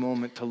perfect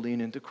moment to lean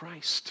into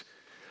Christ.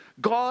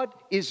 God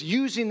is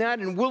using that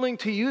and willing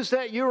to use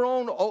that, your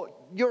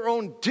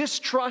own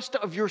distrust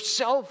of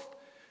yourself,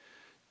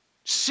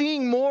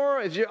 seeing more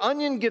as your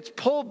onion gets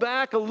pulled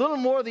back, a little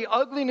more of the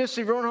ugliness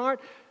of your own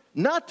heart.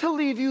 Not to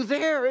leave you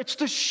there. It's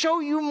to show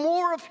you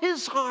more of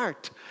His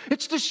heart.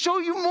 It's to show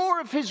you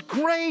more of His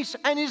grace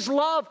and His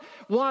love.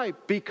 Why?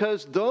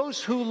 Because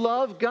those who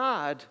love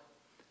God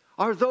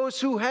are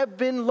those who have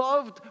been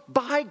loved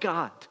by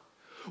God.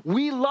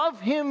 We love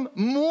Him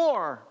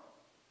more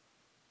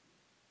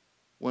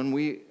when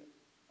we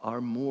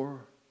are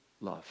more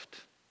loved.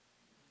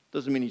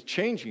 Doesn't mean He's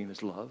changing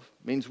His love.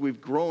 It means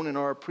we've grown in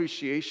our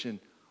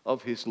appreciation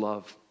of His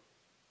love.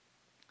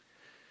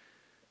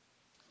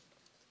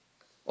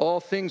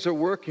 All things are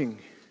working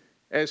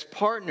as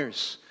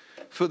partners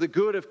for the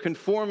good of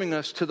conforming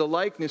us to the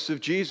likeness of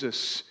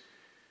Jesus.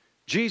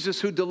 Jesus,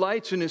 who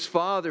delights in His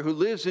Father, who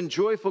lives in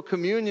joyful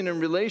communion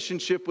and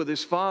relationship with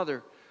His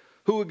Father,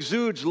 who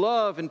exudes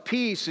love and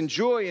peace and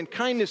joy and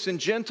kindness and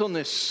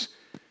gentleness.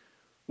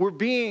 We're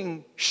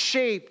being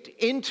shaped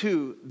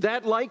into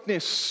that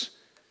likeness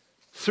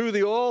through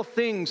the all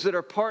things that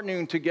are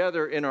partnering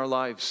together in our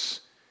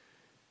lives.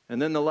 And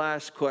then the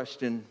last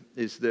question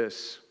is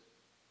this.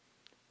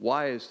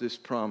 Why is this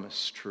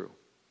promise true?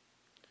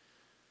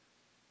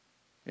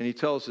 And he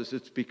tells us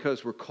it's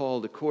because we're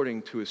called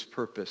according to His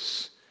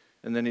purpose.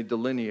 And then he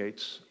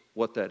delineates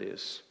what that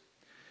is.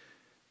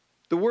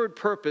 The word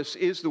purpose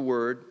is the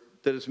word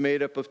that is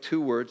made up of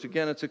two words.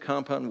 Again, it's a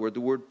compound word. The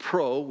word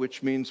pro,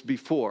 which means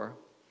before,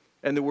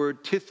 and the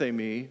word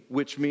tithemi,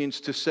 which means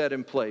to set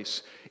in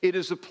place. It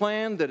is a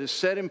plan that is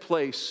set in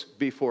place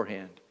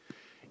beforehand.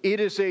 It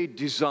is a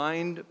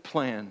designed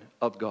plan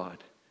of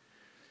God.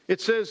 It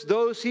says,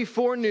 those He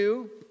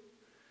foreknew,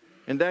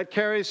 and that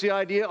carries the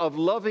idea of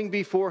loving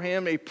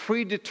beforehand, a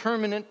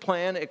predeterminate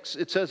plan.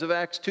 It says of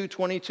Acts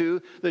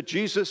 2:22 that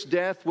Jesus'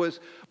 death was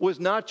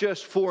not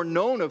just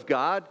foreknown of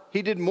God.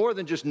 He did more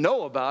than just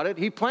know about it.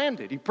 He planned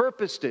it. He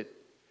purposed it.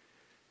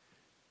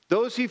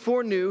 Those He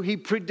foreknew, He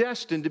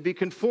predestined to be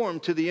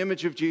conformed to the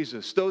image of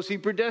Jesus. Those He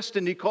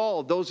predestined, He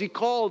called. Those He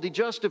called, He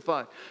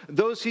justified.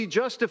 Those He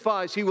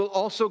justifies, He will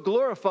also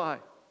glorify.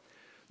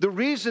 The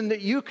reason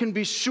that you can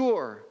be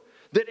sure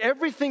that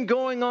everything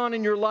going on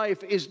in your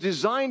life is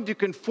designed to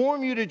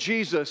conform you to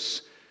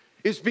Jesus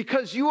is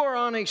because you are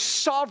on a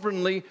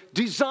sovereignly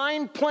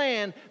designed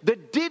plan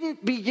that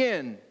didn't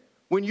begin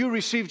when you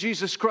received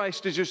Jesus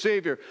Christ as your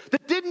Savior.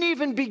 That didn't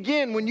even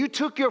begin when you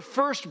took your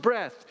first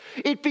breath.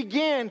 It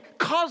began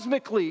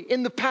cosmically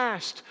in the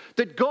past,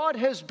 that God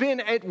has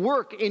been at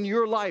work in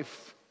your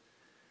life.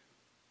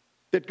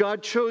 That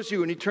God chose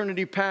you in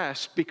eternity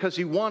past because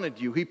He wanted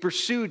you. He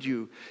pursued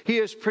you. He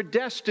has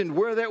predestined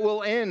where that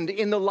will end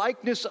in the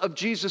likeness of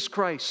Jesus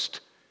Christ.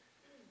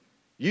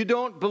 You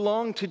don't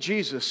belong to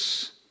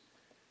Jesus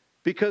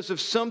because of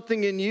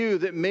something in you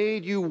that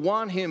made you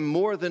want Him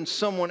more than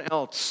someone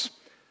else.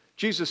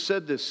 Jesus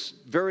said this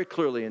very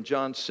clearly in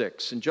John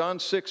 6. In John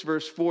 6,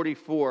 verse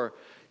 44,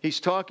 He's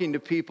talking to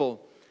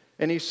people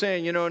and He's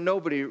saying,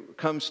 nobody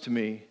comes to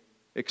me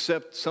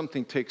except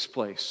something takes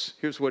place.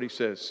 Here's what He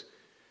says.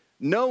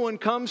 No one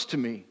comes to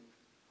me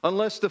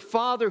unless the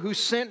Father who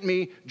sent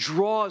me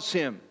draws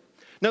him.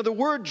 Now, the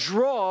word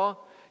draw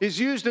is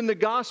used in the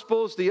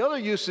Gospels. The other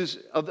uses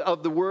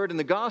of the word in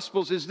the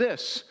Gospels is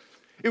this.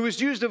 It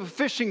was used of a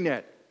fishing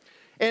net.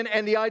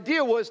 And the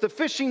idea was the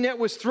fishing net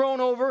was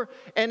thrown over,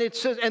 and it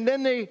says, and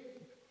then they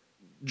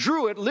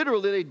drew it,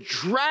 literally, they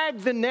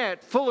dragged the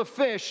net full of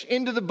fish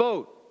into the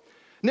boat.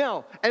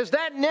 Now, as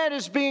that net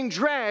is being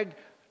dragged,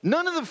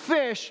 none of the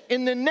fish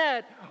in the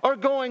net are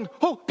going,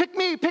 oh, pick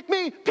me, take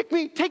me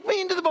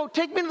into the boat,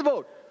 take me into the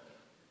boat.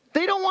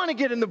 They don't want to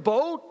get in the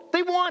boat.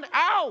 They want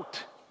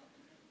out.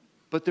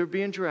 But they're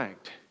being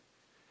dragged.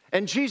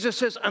 And Jesus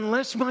says,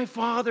 unless my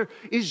Father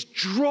is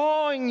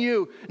drawing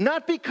you,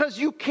 not because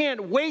you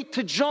can't wait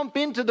to jump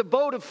into the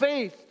boat of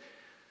faith,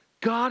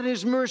 God in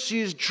His mercy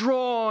is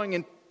drawing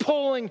and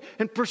pulling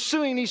and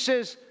pursuing. He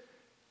says,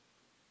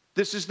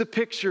 this is the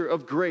picture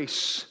of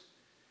grace.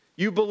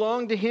 You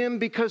belong to Him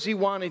because He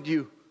wanted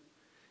you.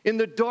 In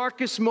the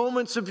darkest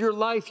moments of your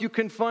life, you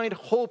can find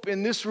hope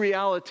in this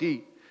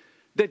reality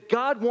that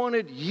God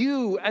wanted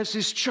you as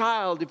His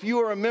child, if you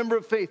are a member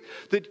of faith,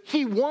 that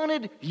He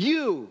wanted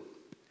you.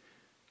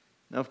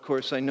 Now, of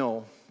course, I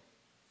know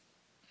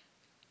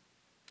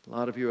a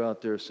lot of you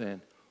out there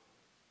saying,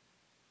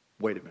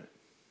 wait a minute.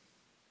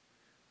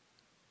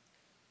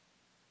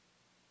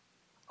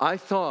 I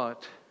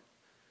thought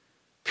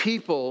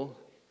people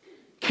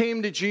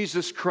came to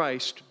Jesus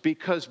Christ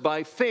because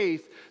by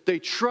faith they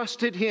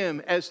trusted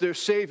Him as their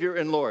Savior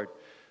and Lord.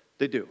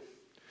 They do.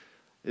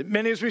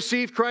 Many has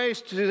received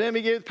Christ, to them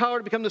He gave power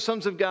to become the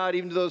sons of God,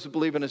 even to those who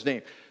believe in His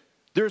name.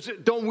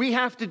 Don't we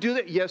have to do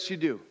that? Yes, you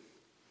do.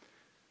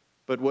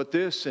 But what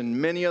this and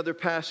many other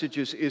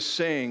passages is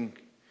saying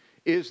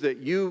is that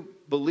you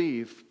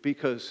believe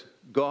because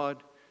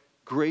God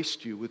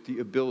graced you with the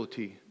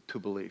ability to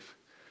believe.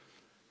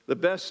 The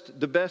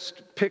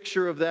best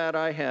picture of that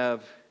I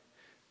have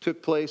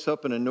took place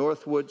up in a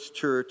Northwoods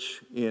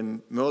church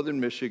in northern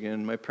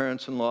Michigan, my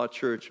parents-in-law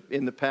church,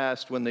 in the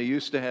past when they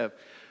used to have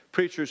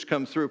preachers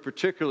come through,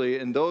 particularly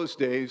in those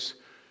days,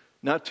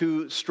 not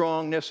too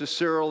strong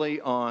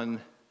necessarily on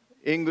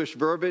English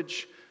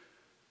verbiage,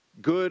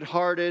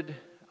 good-hearted,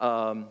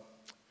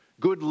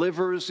 good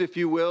livers, if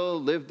you will,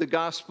 lived the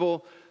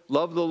gospel,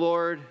 loved the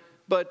Lord,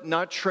 but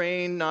not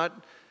trained,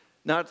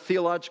 not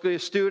theologically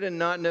astute, and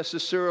not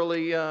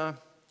necessarily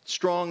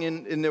strong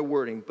in their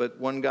wording. But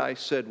one guy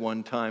said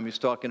one time, he's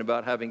talking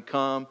about having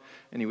come,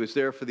 and he was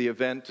there for the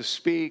event to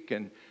speak,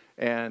 and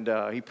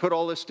he put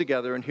all this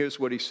together, and here's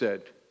what he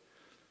said.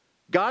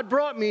 God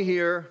brought me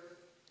here,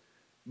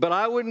 but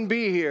I wouldn't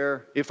be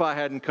here if I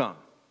hadn't come.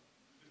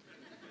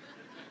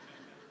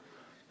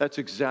 That's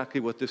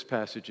exactly what this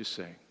passage is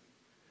saying.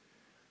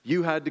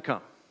 You had to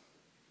come.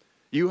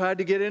 You had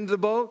to get into the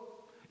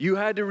boat. You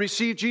had to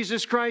receive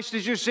Jesus Christ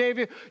as your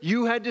Savior.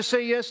 You had to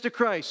say yes to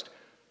Christ.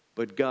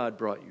 But God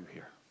brought you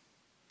here.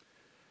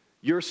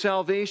 Your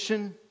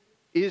salvation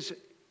is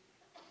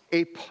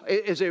a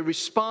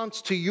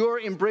response to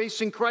your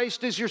embracing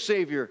Christ as your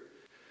Savior.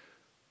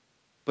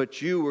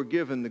 But you were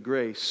given the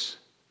grace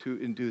to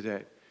do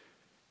that.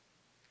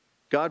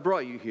 God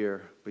brought you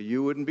here, but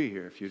you wouldn't be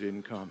here if you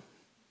didn't come.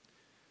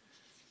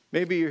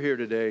 Maybe you're here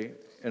today,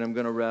 and I'm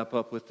going to wrap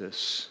up with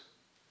this.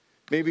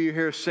 Maybe you're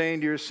here saying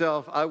to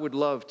yourself, I would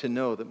love to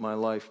know that my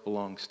life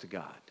belongs to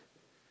God.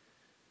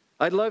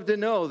 I'd love to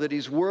know that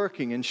He's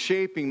working and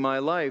shaping my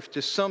life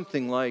to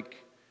something like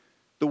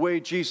the way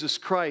Jesus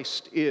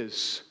Christ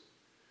is.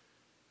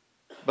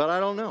 But I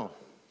don't know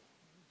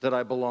that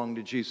I belong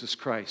to Jesus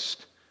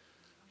Christ.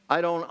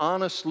 I don't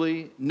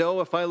honestly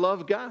know if I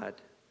love God.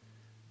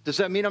 Does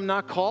that mean I'm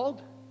not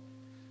called?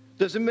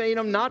 Does it mean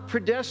I'm not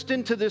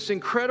predestined to this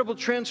incredible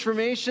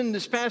transformation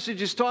this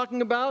passage is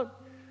talking about?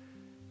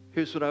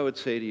 Here's what I would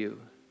say to you.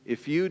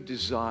 If you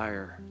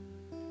desire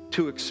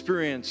to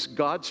experience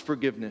God's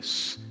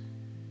forgiveness,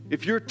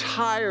 if you're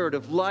tired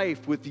of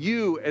life with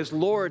you as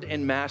Lord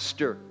and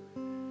Master,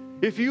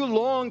 if you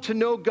long to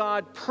know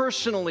God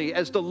personally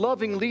as the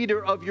loving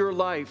leader of your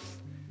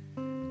life,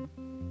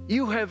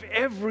 you have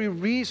every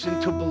reason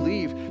to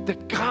believe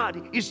that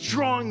God is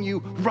drawing you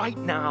right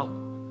now.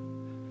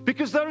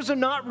 Because those are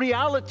not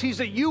realities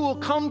that you will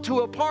come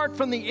to apart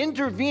from the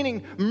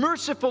intervening,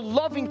 merciful,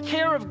 loving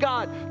care of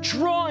God,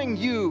 drawing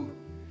you,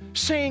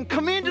 saying,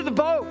 come into the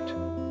boat,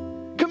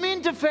 come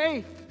into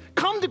faith,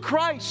 come to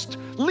Christ,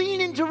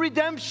 lean into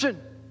redemption.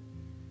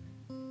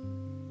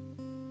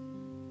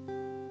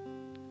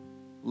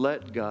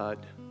 Let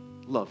God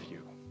love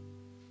you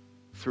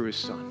through His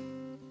Son.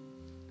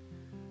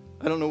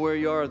 I don't know where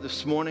you are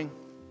this morning.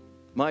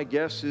 My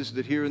guess is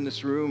that here in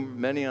this room,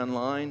 many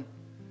online,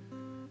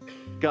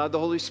 God, the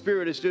Holy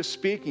Spirit is just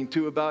speaking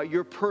to about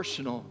your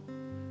personal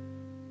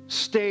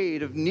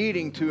state of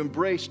needing to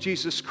embrace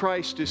Jesus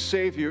Christ as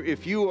Savior.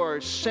 If you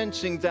are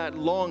sensing that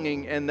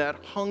longing and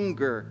that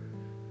hunger,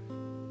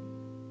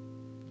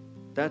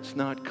 that's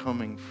not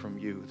coming from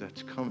you.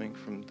 That's coming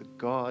from the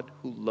God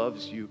who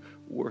loves you,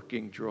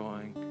 working,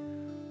 drawing.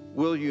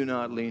 Will you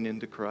not lean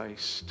into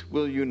Christ?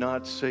 Will you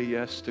not say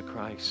yes to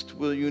Christ?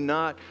 Will you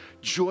not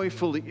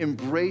joyfully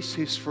embrace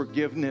His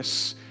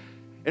forgiveness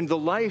and the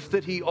life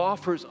that He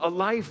offers, a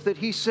life that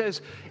He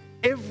says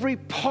every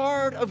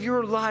part of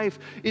your life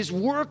is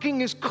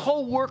working as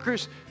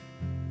co-workers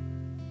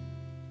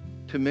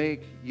to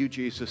make you,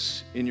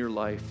 Jesus, in your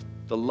life,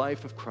 the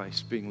life of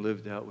Christ being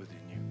lived out within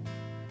you?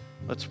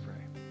 Let's pray.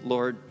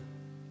 Lord,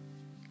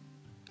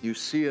 you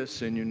see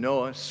us and you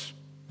know us.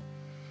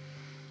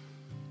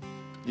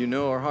 You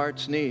know our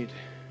heart's need.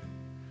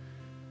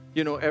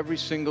 You know every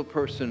single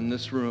person in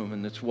this room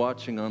and that's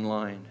watching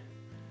online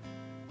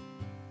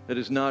that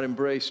has not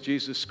embraced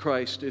Jesus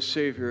Christ as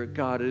Savior.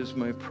 God, it is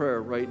my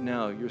prayer right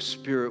now, your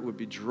Spirit would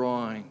be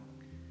drawing.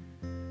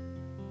 And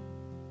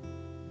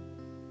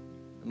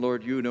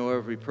Lord, you know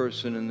every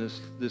person in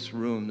this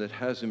room that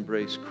has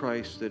embraced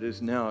Christ that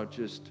is now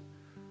just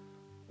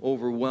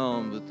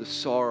overwhelmed with the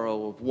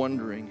sorrow of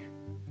wondering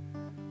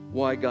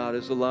why God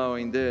is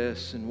allowing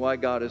this and why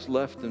God has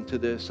left them to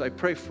this. I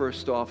pray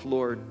first off,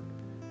 Lord,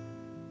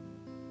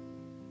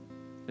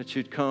 that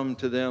you'd come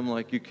to them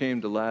like you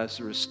came to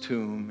Lazarus'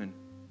 tomb, and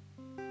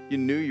you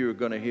knew you were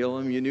going to heal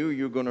him, you knew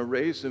you were going to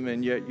raise him,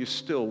 and yet you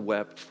still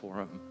wept for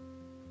him.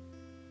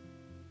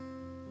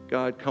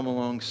 God, come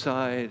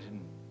alongside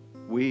and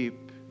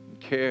weep and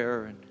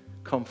care and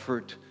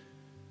comfort.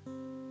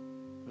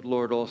 But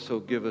Lord, also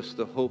give us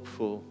the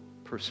hopeful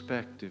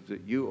perspective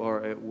that you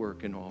are at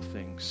work in all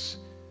things,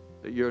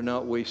 that you're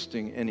not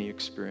wasting any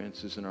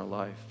experiences in our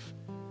life,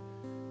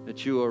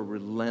 that you are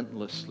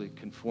relentlessly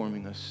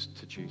conforming us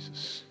to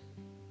Jesus.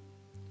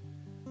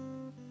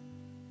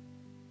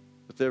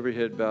 With every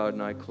head bowed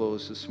and eye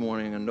closed this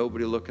morning and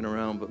nobody looking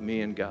around but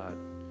me and God,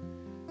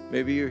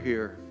 maybe you're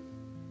here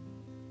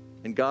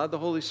and God the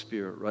Holy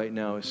Spirit right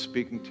now is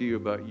speaking to you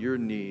about your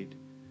need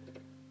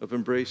of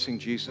embracing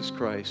Jesus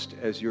Christ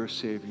as your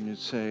Savior, and you'd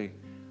say,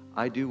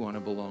 I do want to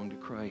belong to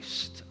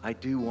Christ. I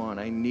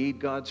need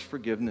God's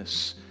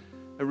forgiveness.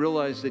 I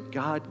realize that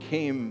God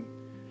came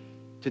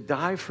to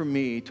die for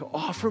me, to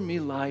offer me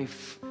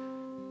life.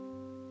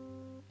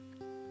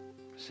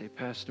 Say,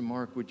 Pastor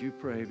Mark, would you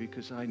pray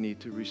because I need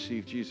to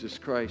receive Jesus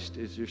Christ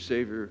as your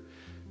Savior.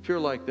 If you're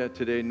like that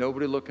today,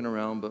 nobody looking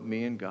around but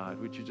me and God,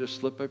 would you just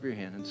slip up your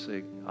hand and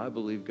say, I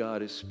believe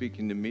God is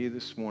speaking to me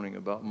this morning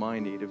about my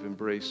need of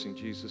embracing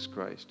Jesus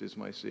Christ as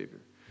my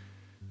Savior.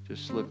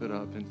 Just slip it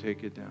up and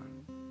take it down.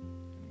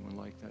 Anyone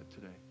like that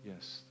today?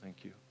 Yes,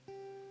 thank you.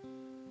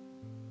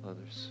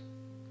 Others?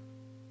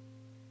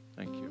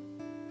 Thank you.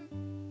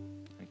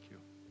 Thank you.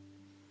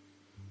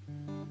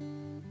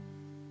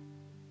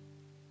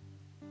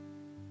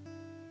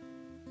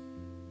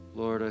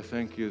 Lord, I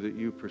thank you that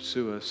you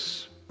pursue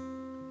us.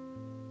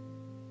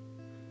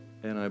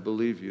 And I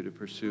believe you to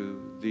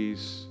pursue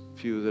these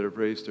few that have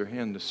raised their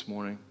hand this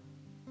morning.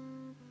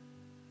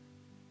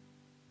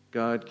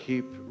 God,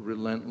 keep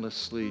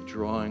relentlessly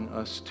drawing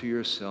us to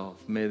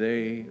yourself. May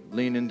they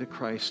lean into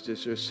Christ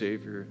as their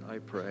Savior, I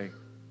pray.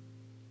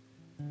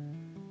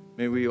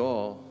 May we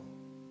all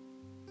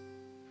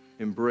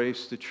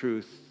embrace the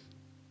truth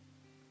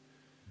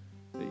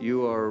that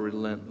you are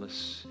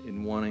relentless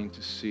in wanting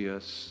to see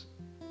us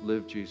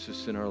live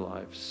Jesus in our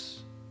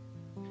lives.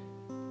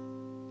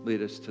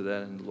 Lead us to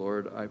that end,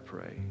 Lord, I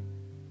pray.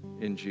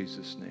 In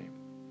Jesus' name,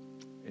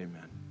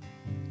 amen.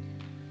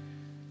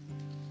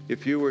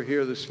 If you were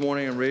here this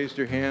morning and raised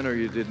your hand or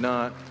you did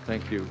not,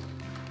 thank you.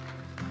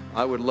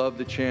 I would love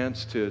the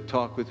chance to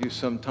talk with you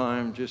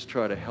sometime, just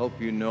try to help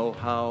you know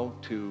how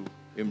to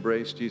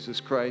embrace Jesus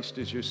Christ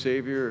as your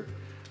Savior.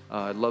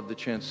 I'd love the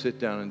chance to sit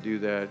down and do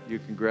that. You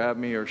can grab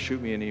me or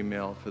shoot me an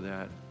email for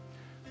that.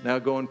 Now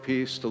go in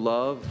peace to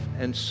love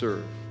and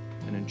serve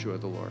and enjoy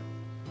the Lord.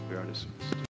 We are dismissed.